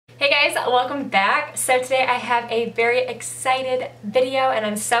guys, welcome back. So today I have a very excited video, and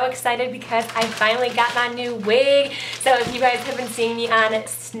I'm so excited because I finally got my new wig. So if you guys have been seeing me on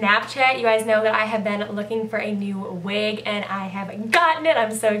Snapchat, you guys know that I have been looking for a new wig and I have gotten it.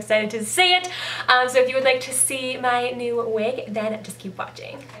 I'm so excited to see it. So if you would like to see my new wig, then just keep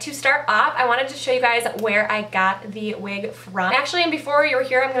watching. To start off, I wanted to show you guys where I got the wig from. Actually, and before you're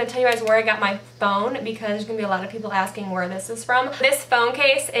here, I'm going to tell you guys where I got my phone because there's going to be a lot of people asking where this is from. This phone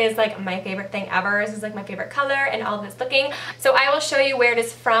case is like my favorite thing ever. This is like my favorite color and all this looking. So I will show you where it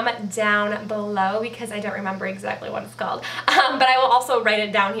is from down below because I don't remember exactly what it's called. But I will also write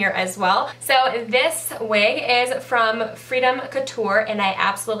it down here as well. So this wig is from Freedom Couture and I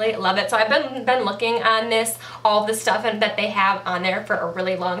absolutely love it. So I've been looking on this, all the stuff that they have on there for a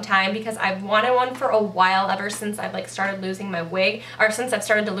really long time because I've wanted one for a while, ever since I've like started losing my wig, or since I've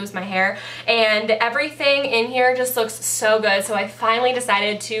started to lose my hair, and everything in here just looks so good. So I finally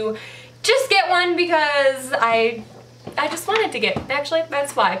decided to just get one because I just wanted to get, actually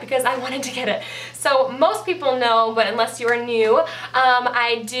that's why, because I wanted to get it. So most people know, but unless you are new,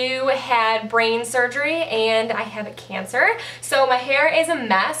 I had brain surgery and I have cancer. So my hair is a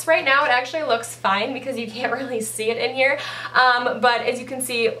mess right now. It actually looks fine because you can't really see it in here. But as you can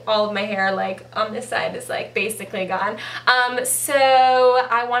see, all of my hair like on this side is like basically gone. So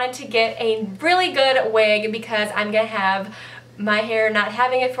I wanted to get a really good wig because I'm gonna have my hair not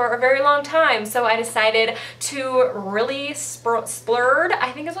having it for a very long time. So I decided to really splurge,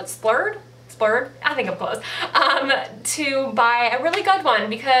 I think is what splurge? I think I'm close, to buy a really good one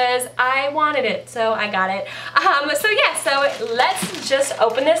because I wanted it, so I got it. So yeah, so let's just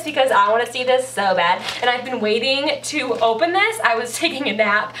open this because I want to see this so bad. And I've been waiting to open this. I was taking a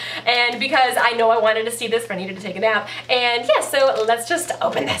nap, and because I know I wanted to see this, but I needed to take a nap. And yeah, so let's just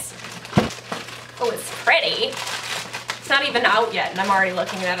open this. Oh, it's pretty. It's not even out yet, and I'm already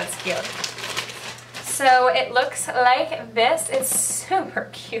looking at it. It's cute. So it looks like this. It's super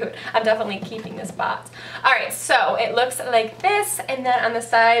cute. I'm definitely keeping this box. Alright, so it looks like this, and then on the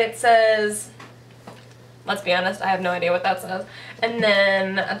side it says, let's be honest, I have no idea what that says. And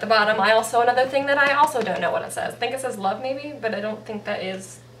then at the bottom, another thing that I also don't know what it says. I think it says love maybe, but I don't think that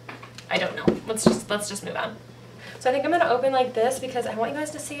is, I don't know. Let's just move on. So I think I'm going to open like this because I want you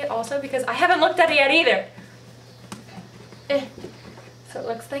guys to see it also because I haven't looked at it yet either. So it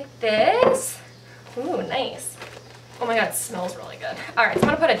looks like this. Ooh, nice. Oh my god, it smells really good. Alright, so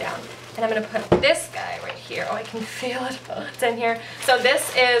I'm going to put it down. And I'm going to put this guy right here. Oh, I can feel it. Oh, it's in here. So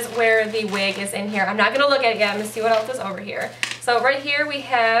this is where the wig is in here. I'm not going to look at it yet. I'm going to see what else is over here. So right here we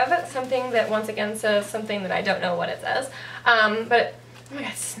have something that once again says something that I don't know what it says. But, oh my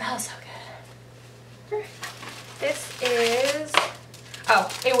god, it smells so good. This is, oh,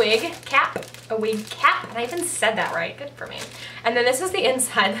 a wig cap. A wig cap, and I even said that right. Good for me. And then this is the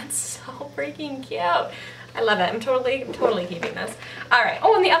inside. That's so freaking cute. I love it. I'm totally keeping this. All right.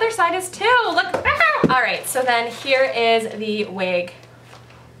 Oh, and the other side is too. Look. Ah! All right. So then here is the wig.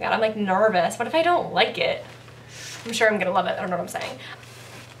 God, I'm like nervous. What if I don't like it? I'm sure I'm gonna love it. I don't know what I'm saying.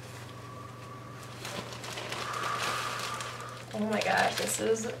 Oh my gosh, this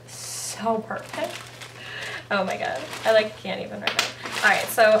is so perfect. Oh my god, I like can't even right now. Alright,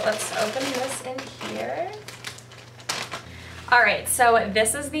 so let's open this in here. Alright, so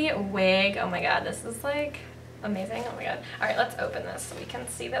this is the wig. Oh my god, this is like amazing. Oh my god. Alright, let's open this so we can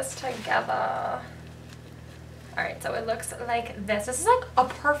see this together. Alright, so it looks like this. This is like a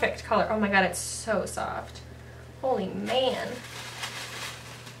perfect color. Oh my god, it's so soft. Holy man.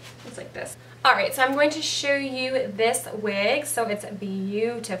 It's like this. Alright, so I'm going to show you this wig. So it's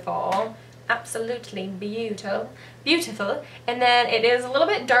beautiful. Absolutely beautiful. And then it is a little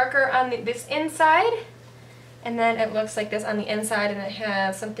bit darker on this inside, and then it looks like this on the inside, and it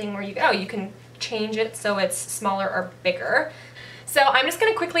has something where you can change it so it's smaller or bigger. So I'm just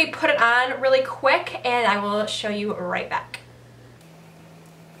gonna quickly put it on really quick and I will show you right back.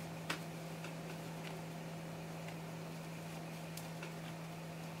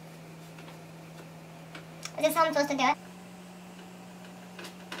 Is this how I'm supposed to do it?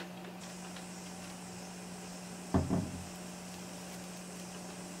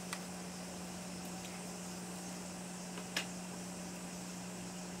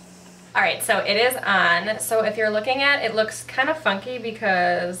 Alright, so it is on. So if you're looking at it, looks kind of funky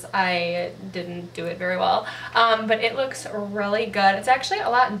because I didn't do it very well. But it looks really good. It's actually a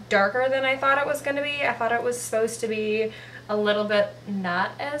lot darker than I thought it was going to be. I thought it was supposed to be a little bit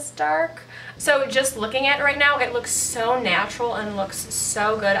not as dark. So just looking at it right now, it looks so natural and looks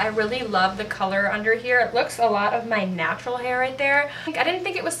so good. I really love the color under here. It looks a lot of my natural hair right there. I didn't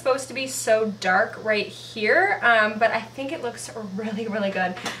think it was supposed to be so dark right here, but I think it looks really, really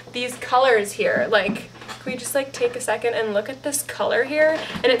good. These colors here, like, can we just like take a second and look at this color here?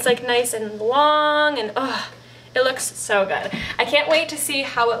 And it's like nice and long, and oh, it looks so good. I can't wait to see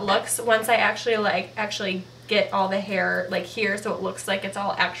how it looks once I actually get all the hair like here so it looks like it's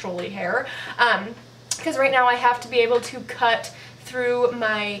all actually hair. Because right now I have to be able to cut through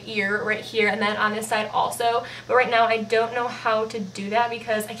my ear right here and then on this side also, but right now I don't know how to do that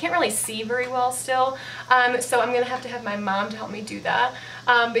because I can't really see very well still, so I'm gonna have to have my mom to help me do that.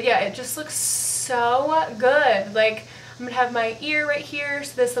 But yeah, it just looks so good. Like, I'm gonna have my ear right here,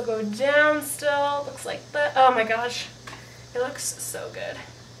 so this will go down still. Looks like that. Oh my gosh, it looks so good.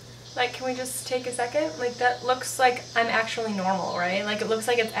 Like, can we just take a second? Like, that looks like I'm actually normal, right? Like, it looks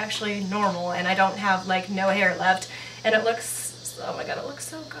like it's actually normal and I don't have like no hair left, and it looks, oh my god, it looks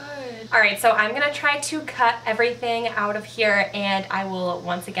so good. Alright, so I'm gonna try to cut everything out of here and I will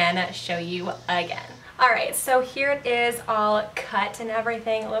once again show you again. Alright, so here it is all cut and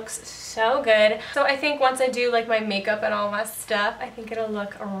everything. It looks so good. So I think once I do like my makeup and all my stuff, I think it'll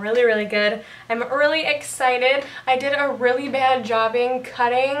look really, really good. I'm really excited. I did a really bad jobbing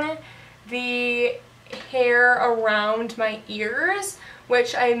cutting the hair around my ears,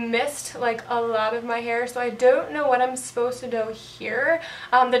 which I missed like a lot of my hair, so I don't know what I'm supposed to do here.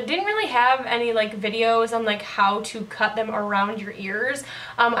 They didn't really have any like videos on like how to cut them around your ears.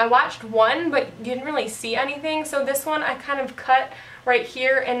 I watched one, but didn't really see anything, so this one I kind of cut right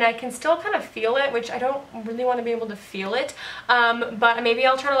here and I can still kind of feel it, which I don't really want to be able to feel it, but maybe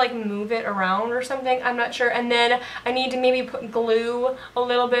I'll try to like move it around or something, I'm not sure. And then I need to maybe put glue a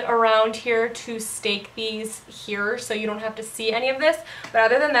little bit around here to stake these here so you don't have to see any of this, but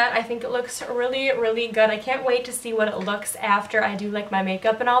other than that I think it looks really, really good. I can't wait to see what it looks after I do like my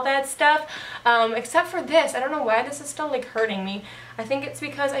makeup and all that stuff, except for this. I don't know why this is still like hurting me. I think it's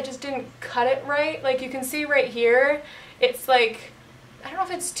because I just didn't cut it right. Like, you can see right here, it's like, I don't know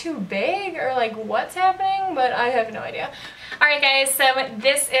if it's too big or like what's happening, but I have no idea. Alright guys, so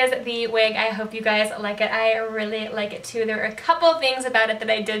this is the wig. I hope you guys like it. I really like it too. There are a couple things about it that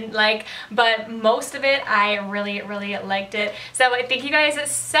I didn't like, but most of it I really, really liked it. So thank you guys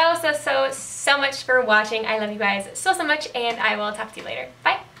so much for watching. I love you guys so much, and I will talk to you later.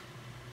 Bye!